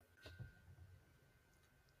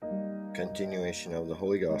continuation of the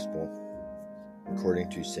Holy Gospel according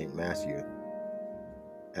to St. Matthew.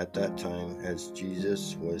 At that time, as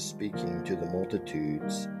Jesus was speaking to the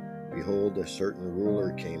multitudes, behold, a certain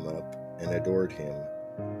ruler came up and adored him,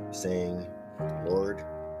 saying, Lord,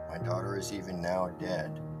 my daughter is even now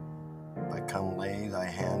dead, but come lay thy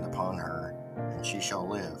hand upon her, and she shall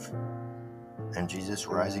live. And Jesus,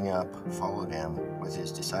 rising up, followed him with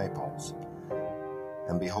his disciples.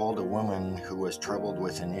 And behold, a woman who was troubled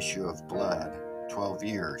with an issue of blood 12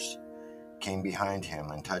 years came behind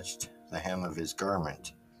him and touched the hem of his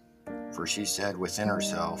garment. For she said within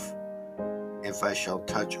herself, If I shall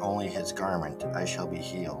touch only his garment, I shall be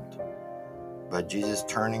healed. But Jesus,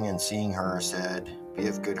 turning and seeing her, said, Be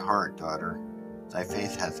of good heart, daughter, thy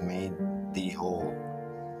faith hath made thee whole.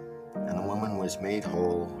 And the woman was made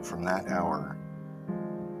whole from that hour.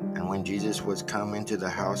 And when Jesus was come into the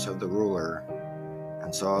house of the ruler,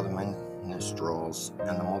 and saw the minstrels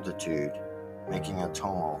and the multitude making a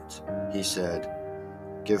tumult, he said,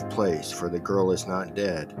 Give place, for the girl is not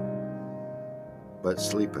dead, but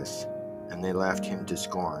sleepeth. And they laughed him to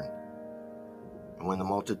scorn. And when the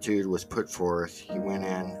multitude was put forth, he went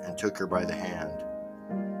in and took her by the hand.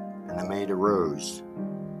 And the maid arose,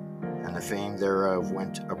 and the fame thereof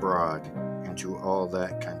went abroad into all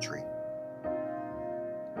that country.